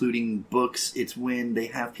things, including books. It's when they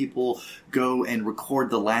have people go and record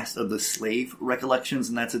the last of the slave recollections,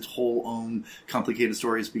 and that's its whole own complicated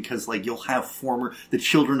stories, because you'll have the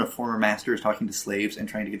children of former masters talking to slaves and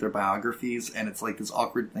trying to get their biographies, and it's this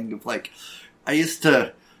awkward thing of I used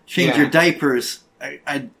to change your diapers.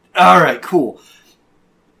 Alright, cool.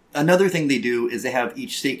 Another thing they do is they have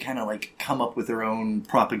each state kind of come up with their own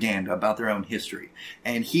propaganda about their own history.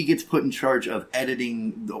 And he gets put in charge of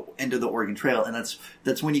editing the End of the Oregon Trail, and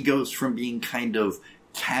that's when he goes from being kind of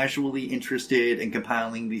casually interested and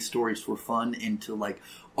compiling these stories for fun into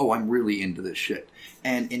oh, I'm really into this shit.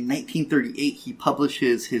 And in 1938, he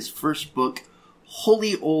publishes his first book,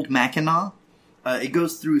 Holy Old Mackinac. It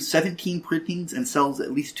goes through 17 printings and sells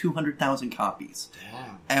at least 200,000 copies.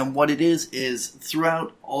 Yeah. And what it is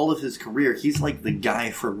throughout all of his career, he's the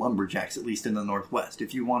guy for lumberjacks, at least in the Northwest.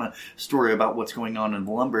 If you want a story about what's going on in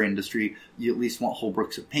the lumber industry, you at least want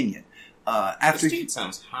Holbrook's opinion. This dude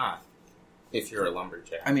sounds hot, if you're a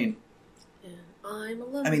lumberjack. I mean... Yeah, I'm a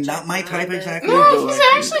lumberjack. Not my type exactly. No, he's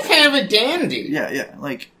actually kind of a dandy. Yeah.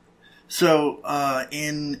 So,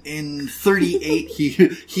 in 38,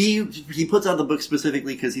 he puts out the book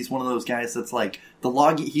specifically because he's one of those guys that's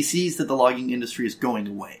he sees that the logging industry is going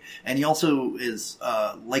away. And he also is,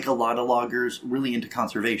 like a lot of loggers, really into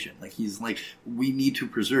conservation. He's we need to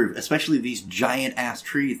preserve, especially these giant ass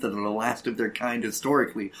trees that are the last of their kind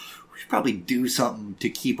historically. We should probably do something to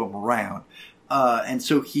keep them around. And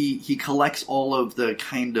so he collects all of the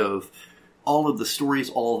stories,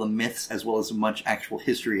 all of the myths, as well as much actual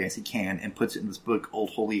history as he can, and puts it in this book, Old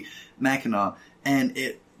Holy Mackinac, and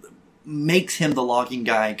it makes him the logging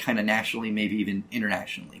guy kind of nationally, maybe even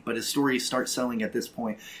internationally. But his stories start selling at this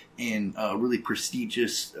point in really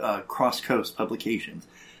prestigious cross-coast publications.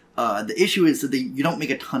 The issue is that you don't make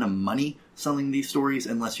a ton of money selling these stories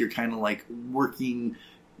unless you're kind of working...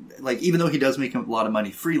 even though he does make a lot of money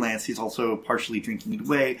freelance, he's also partially drinking it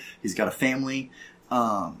away. He's got a family.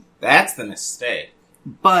 That's the mistake.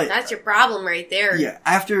 But that's your problem right there. Yeah,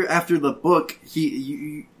 after the book,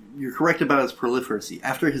 you're correct about his proliferacy.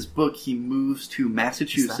 After his book, he moves to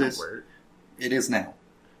Massachusetts. Is that a word? It is now.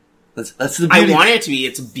 That's the beauty. I want it to be.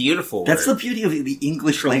 It's a beautiful That's word. the beauty of the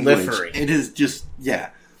English language. It is just,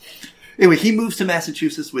 yeah. Anyway, he moves to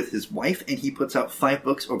Massachusetts with his wife, and he puts out 5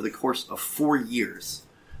 books over the course of 4 years.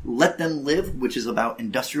 Let Them Live, which is about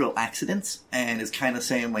industrial accidents, and is kind of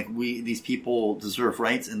saying, like, these people deserve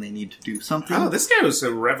rights and they need to do something. Oh, this guy was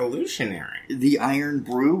a revolutionary. The Iron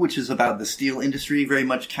Brew, which is about the steel industry, very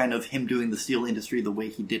much kind of him doing the steel industry the way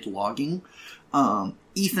he did logging.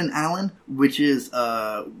 Ethan Allen, which is,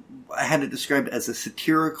 I had it described as a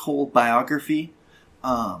satirical biography.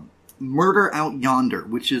 Murder Out Yonder,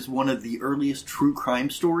 which is one of the earliest true crime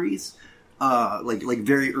stories. Like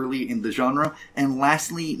very early in the genre. And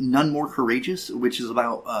lastly, None More Courageous, which is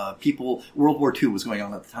about people. World War II was going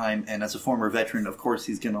on at the time, and as a former veteran, of course,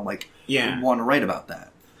 he's gonna want to write about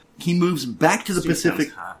that. He moves back to the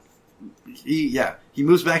Pacific. He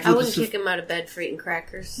moves back to the Pacific. I wouldn't kick him out of bed for eating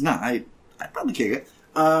crackers. No, I'd probably kick it.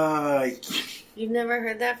 You've never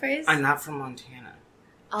heard that phrase? I'm not from Montana.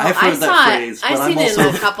 Oh, I've heard that phrase, but I've I'm seen also it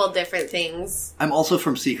in a couple different things. I'm also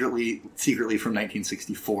from secretly from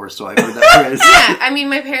 1964, so I've heard that phrase. Yeah, I mean,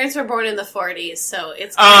 my parents were born in the 40s, so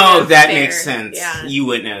it's that fair. makes sense. Yeah. You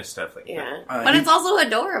would know stuff like that. Yeah, but it's also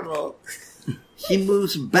adorable. He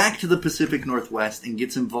moves back to the Pacific Northwest and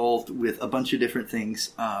gets involved with a bunch of different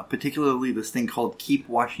things, particularly this thing called Keep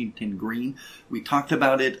Washington Green. We talked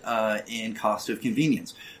about it in Cost of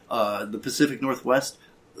Convenience. The Pacific Northwest,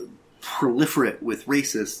 proliferate with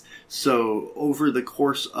racists, so over the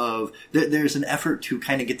course of... There's an effort to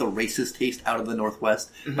kind of get the racist taste out of the Northwest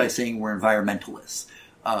by saying we're environmentalists.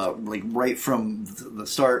 Right from the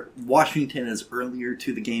start, Washington is earlier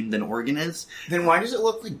to the game than Oregon is. Then why does it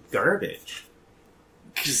look like garbage?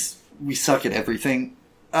 Because we suck at everything.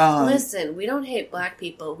 Listen, we don't hate black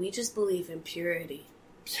people. We just believe in purity.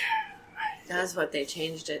 That's what they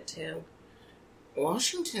changed it to.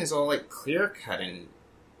 Washington is all like clear-cut and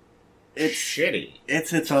it's shitty.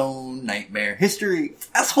 It's its own nightmare. History,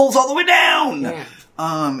 assholes all the way down! Yeah.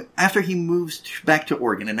 After he moves back to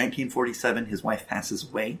Oregon in 1947, his wife passes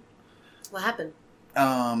away. What happened?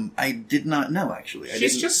 I did not know, actually.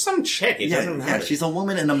 She's just some chick. It doesn't matter. Yeah, she's a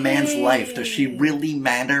woman in a man's life. Does she really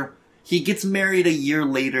matter? He gets married a year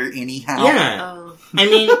later anyhow. Yeah. Oh. I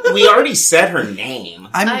mean, we already said her name.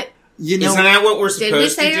 Isn't that what we're supposed to do? Did we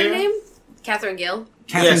say her name? Catherine Gill?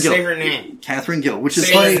 Catherine Gill. Say her name. Catherine Gill, which is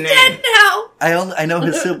say funny. She's dead now! I know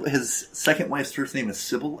his second wife's first name is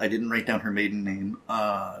Sybil. I didn't write down her maiden name.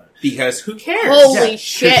 Because who cares? Holy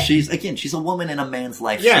shit. She's a woman in a man's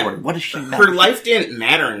life story. What does she matter? Her life didn't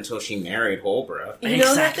matter until she married Holbrook. You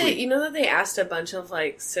know that they asked a bunch of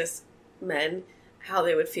cis men how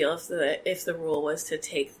they would feel if the rule was to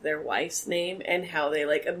take their wife's name, and how they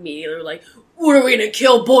immediately were like, "What, are we gonna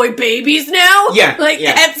kill boy babies now?" Yeah,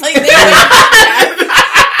 that's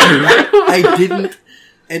I didn't.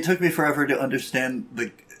 It took me forever to understand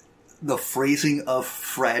the phrasing of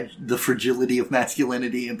the fragility of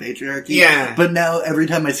masculinity and patriarchy. Yeah. But now every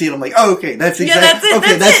time I see it, I'm like, oh, okay, that's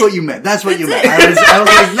what you meant. That's what you meant. I was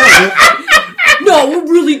like, no, we're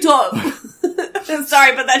really tough. I'm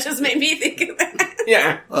sorry, but that just made me think of that.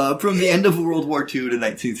 Yeah. From the end of World War II to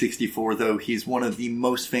 1964, though, he's one of the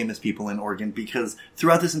most famous people in Oregon, because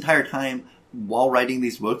throughout this entire time, while writing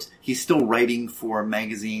these books, he's still writing for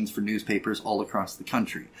magazines, for newspapers all across the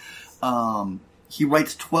country. He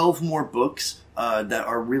writes 12 more books that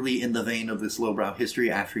are really in the vein of this lowbrow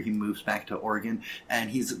history after he moves back to Oregon. And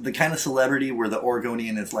he's the kind of celebrity where the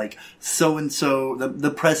Oregonian is like, so-and-so,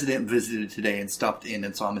 the president visited today and stopped in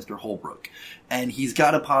and saw Mr. Holbrook. And he's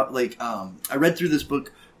got I read through this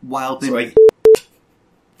book while... I'm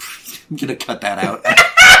gonna cut that out.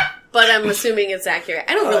 But I'm assuming it's accurate.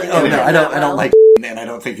 I don't really know. I don't like and I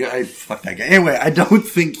don't think... fuck that guy. Anyway, I don't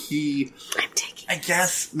think he... I'm taking I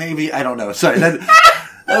guess, maybe, I don't know. Sorry, that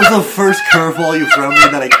was the first curveball you throw me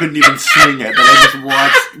that I couldn't even swing at, that I just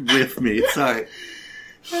watched with me. Sorry.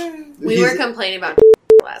 We were complaining about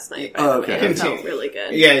last night. Okay. It felt really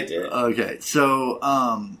good. Yeah, it did. Okay, so,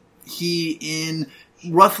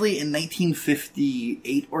 roughly in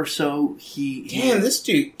 1958 or so, Damn, this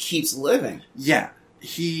dude keeps living. Yeah.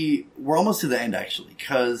 We're almost to the end, actually,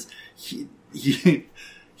 because he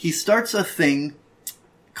starts a thing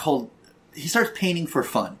called... He starts painting for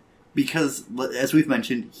fun, because, as we've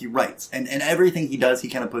mentioned, he writes. And everything he does, he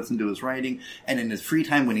kind of puts into his writing. And in his free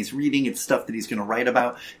time, when he's reading, it's stuff that he's going to write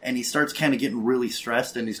about. And he starts kind of getting really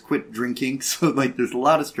stressed, and he's quit drinking. So, there's a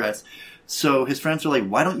lot of stress. So his friends are like,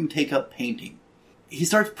 why don't you take up painting? He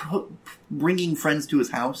starts bringing friends to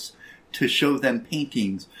his house to show them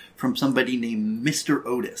paintings from somebody named Mr.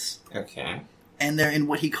 Otis. Okay. and they're in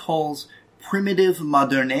what he calls primitive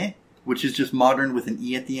moderne, which is just modern with an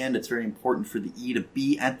E at the end. It's very important for the E to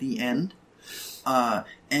be at the end.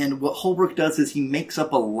 And what Holbrook does is he makes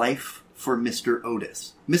up a life for Mr.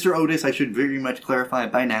 Otis. Mr. Otis, I should very much clarify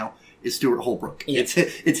by now, is Stewart Holbrook. Yeah.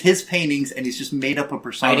 It's his paintings, and he's just made up a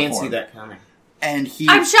persona. I didn't for see him. that coming. And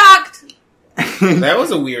I'm shocked! That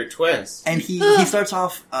was a weird twist. And he starts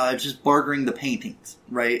off just bartering the paintings,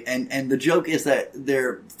 right? And the joke is that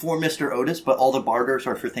they're for Mr. Otis, but all the barters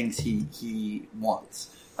are for things he wants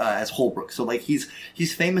as Holbrook. So like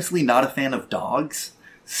he's famously not a fan of dogs,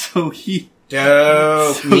 so he.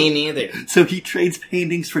 Dope. Me neither. So he trades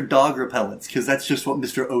paintings for dog repellents because that's just what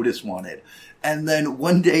Mr. Otis wanted. And then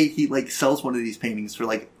one day he like sells one of these paintings for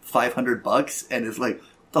like $500 and is like,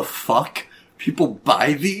 the fuck? People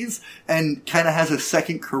buy these? And kind of has a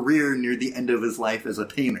second career near the end of his life as a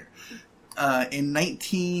painter. In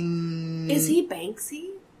 19... Is he Banksy?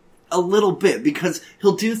 A little bit, because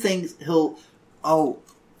he'll do things, let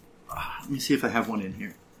me see if I have one in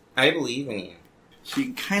here. I believe in you. So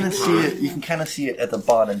you can kind of see it. You can kind of see it at the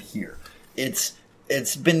bottom here. It's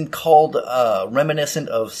been called reminiscent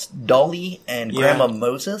of Dolly and Grandma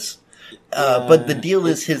Moses, but the deal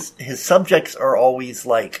is his subjects are always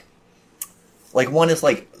like one is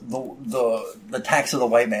like the tax of the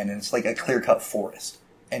white man, and it's like a clear cut forest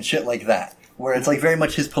and shit like that, where it's like very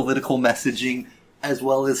much his political messaging as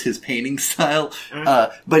well as his painting style.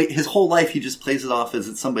 But his whole life he just plays it off as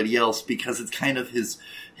it's somebody else because it's kind of his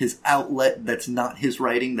outlet that's not his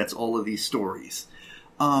writing, that's all of these stories.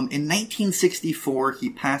 In 1964, he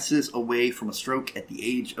passes away from a stroke at the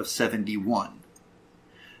age of 71.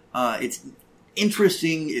 It's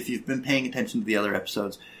interesting if you've been paying attention to the other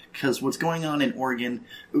episodes, because what's going on in Oregon,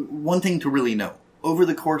 one thing to really know, over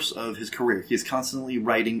the course of his career, he is constantly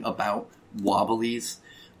writing about wobblies,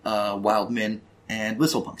 wildmen, and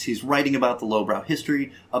whistlepunks. He's writing about the lowbrow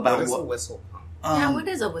history, about what is a whistlepunk? What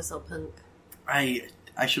is a whistlepunk?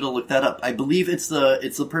 I should have looked that up. I believe it's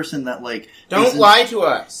the person that like... Don't lie to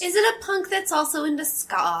us! Is it a punk that's also into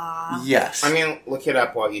ska? Yes. I mean, look it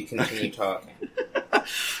up while you continue talking.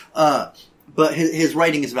 But his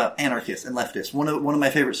writing is about anarchists and leftists. One of my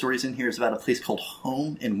favorite stories in here is about a place called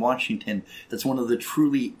Home in Washington that's one of the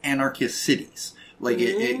truly anarchist cities. Like,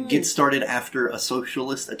 it gets started after a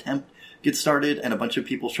socialist attempt gets started, and a bunch of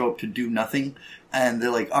people show up to do nothing, and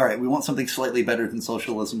they're like, all right, we want something slightly better than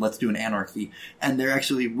socialism, let's do an anarchy. And they're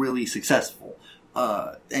actually really successful.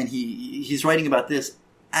 And he's writing about this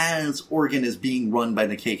as Oregon is being run by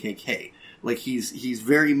the KKK. Like, he's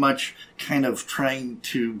very much kind of trying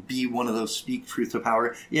to be one of those speak truth to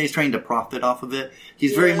power. Yeah, he's trying to profit off of it.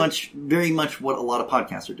 He's very much what a lot of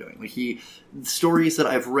podcasts are doing. Like, stories that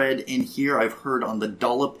I've read in here, I've heard on the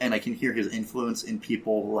Dollop, and I can hear his influence in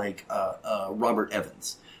people like Robert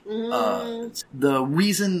Evans. The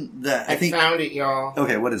reason that I found it, y'all.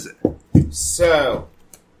 Okay, what is it? So,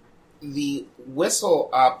 the whistle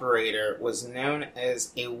operator was known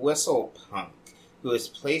as a whistle punk, who was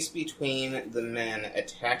placed between the men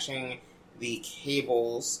attaching the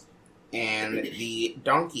cables and the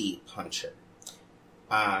donkey puncher.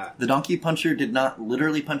 The donkey puncher did not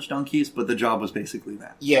literally punch donkeys, but the job was basically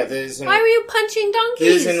that. Yeah, why were you punching donkeys?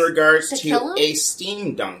 This is in regards to a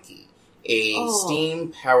steam donkey, a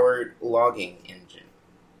steam-powered logging engine.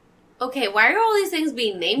 Okay, why are all these things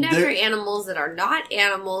being named after animals that are not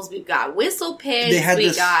animals? We've got whistle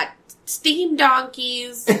pigs, got steam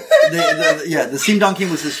donkeys. The steam donkey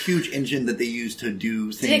was this huge engine that they used to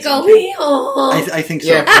do things. I think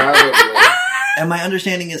so. Yeah, probably. And my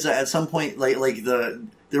understanding is that at some point,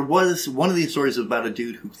 there was one of these stories about a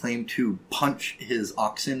dude who claimed to punch his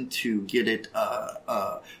oxen to get it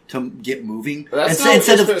to get moving. Well, that's not what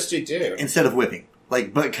you're supposed to do. Instead of whipping,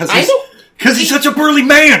 because he's such a burly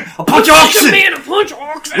man. A punch oxen.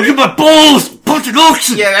 Look at my balls. Punch an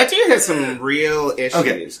oxen. Yeah, that dude has some real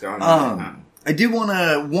issues going on. I do want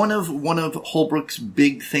to one of Holbrook's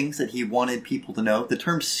big things that he wanted people to know. The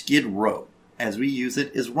term skid row, as we use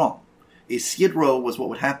it, is wrong. A skid row was what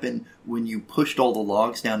would happen when you pushed all the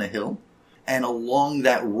logs down a hill, and along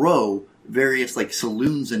that row, various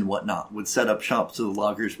saloons and whatnot would set up shop so the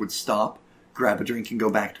loggers would stop, grab a drink, and go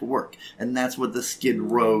back to work. And that's what the skid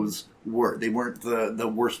rows were. They weren't the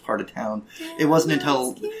worst part of town. It wasn't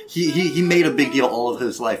until he made a big deal all of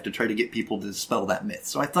his life to try to get people to dispel that myth.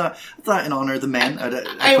 So I thought in honor of the man,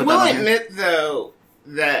 I will admit though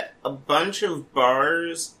that a bunch of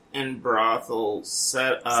bars and brothels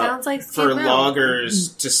set up for loggers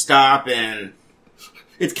to stop in.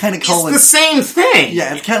 It's kind of called... It's the same thing!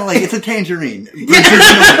 Yeah, it's kind of it's a tangerine.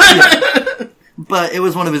 But it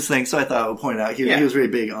was one of his things, so I thought I would point it out. He was very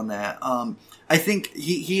big on that. I think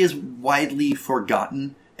he is widely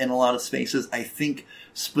forgotten in a lot of spaces. I think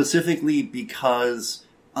specifically because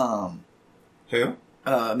Who?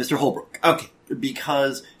 Mr. Holbrook. Okay.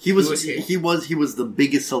 Because he was Who was he? he was the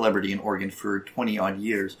biggest celebrity in Oregon for 20 odd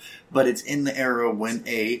years, but it's in the era when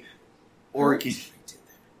Oregon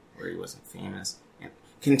where he wasn't famous. Yeah.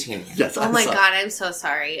 Continue. Yes, Oh I'm my sorry. god, I'm so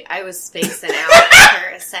sorry. I was spacing out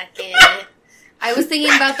for a second. I was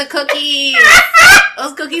thinking about the cookies.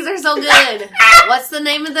 Those cookies are so good. What's the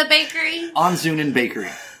name of the bakery? On Zunin Bakery.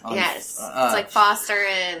 Yes. It's like Foster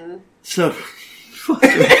and... So,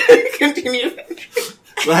 Continue.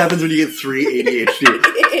 what happens when you get 3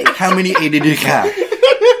 ADHD? How many ADD do you have?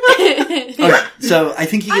 Okay, so I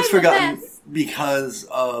think he gets I'm the forgotten best. because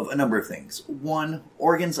of a number of things. One,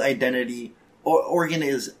 Oregon's identity. Oregon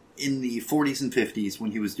is in the 40s and 50s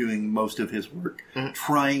when he was doing most of his work,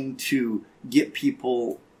 trying to get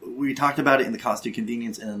people. We talked about it in the Cost of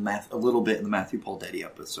Convenience and a little bit in the Matthew Paul Deddy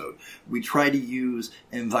episode. We try to use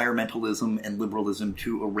environmentalism and liberalism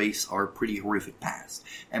to erase our pretty horrific past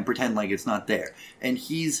and pretend like it's not there. And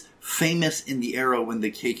he's famous in the era when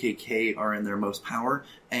the KKK are in their most power,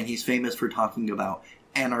 and he's famous for talking about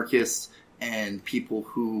anarchists and people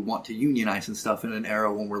who want to unionize and stuff in an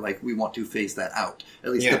era when we're like, we want to phase that out. At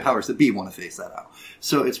least the powers that be want to phase that out.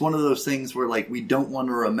 So it's one of those things where like we don't want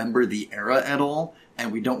to remember the era at all,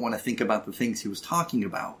 and we don't want to think about the things he was talking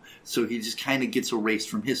about. So he just kind of gets erased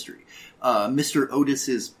from history. Mr.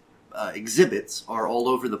 Otis's exhibits are all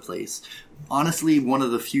over the place. Honestly, one of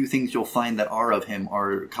the few things you'll find that are of him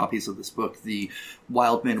are copies of this book, the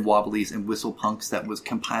Wildmen, Wobblies, and Whistle Punks, that was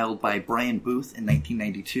compiled by Brian Booth in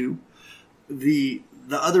 1992. The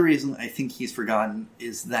other reason I think he's forgotten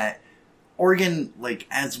is that Oregon, like,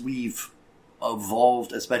 as we've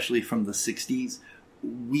evolved, especially from the 60s,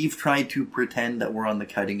 we've tried to pretend that we're on the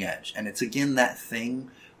cutting edge. And it's again that thing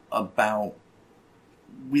about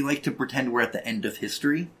we like to pretend we're at the end of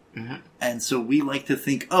history. Mm-hmm. And so we like to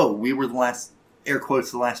think, oh, we were the last, air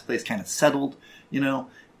quotes, the last place kind of settled, you know?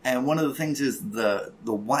 And one of the things is the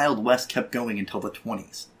Wild West kept going until the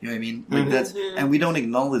 20s. You know what I mean? Like that's, and we don't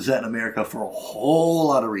acknowledge that in America for a whole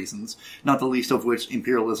lot of reasons, not the least of which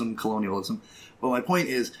imperialism, colonialism. But my point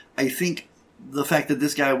is, I think the fact that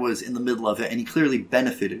this guy was in the middle of it, and he clearly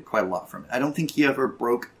benefited quite a lot from it. I don't think he ever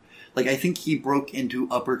broke, like, I think he broke into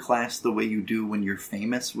upper class the way you do when you're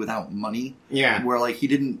famous without money. Yeah. Where, like,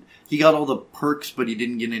 he got all the perks, but he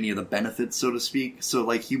didn't get any of the benefits, so to speak. So,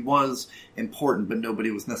 like, he was important, but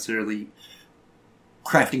nobody was necessarily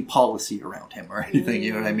crafting policy around him or anything,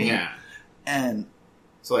 you know what I mean? Yeah. And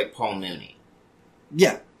so, like, Paul Mooney.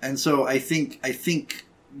 Yeah. And so I think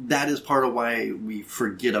that is part of why we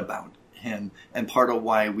forget about him, and part of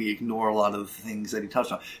why we ignore a lot of the things that he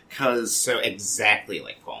touched on. So exactly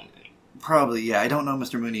like Paul Mooney. Probably, yeah. I don't know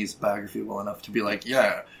Mr. Mooney's biography well enough to be like,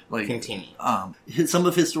 yeah. Like, continue. Some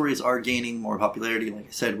of his stories are gaining more popularity. Like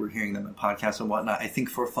I said, we're hearing them in podcasts and whatnot. I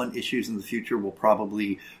think for fun issues in the future, we'll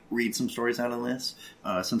probably read some stories out of this.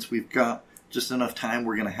 Since we've got just enough time,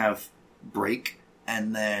 we're going to have break.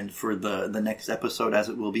 And then for the next episode, as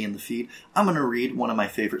it will be in the feed, I'm going to read one of my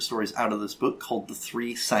favorite stories out of this book called The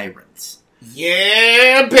Three Sirens.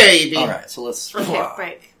 Yeah, baby! All right, so let's... Okay,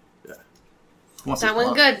 break. Yeah. That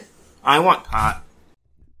one good. I want pot.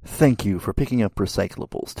 Thank you for picking up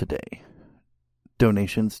Recyclables today.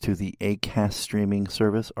 Donations to the ACAST streaming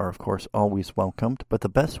service are, of course, always welcomed, but the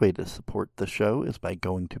best way to support the show is by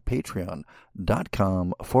going to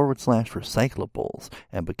patreon.com/recyclables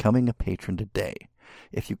and becoming a patron today.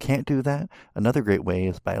 If you can't do that, another great way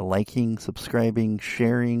is by liking, subscribing,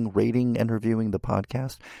 sharing, rating, and reviewing the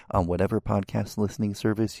podcast on whatever podcast listening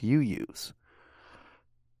service you use.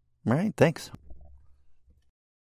 All right, thanks.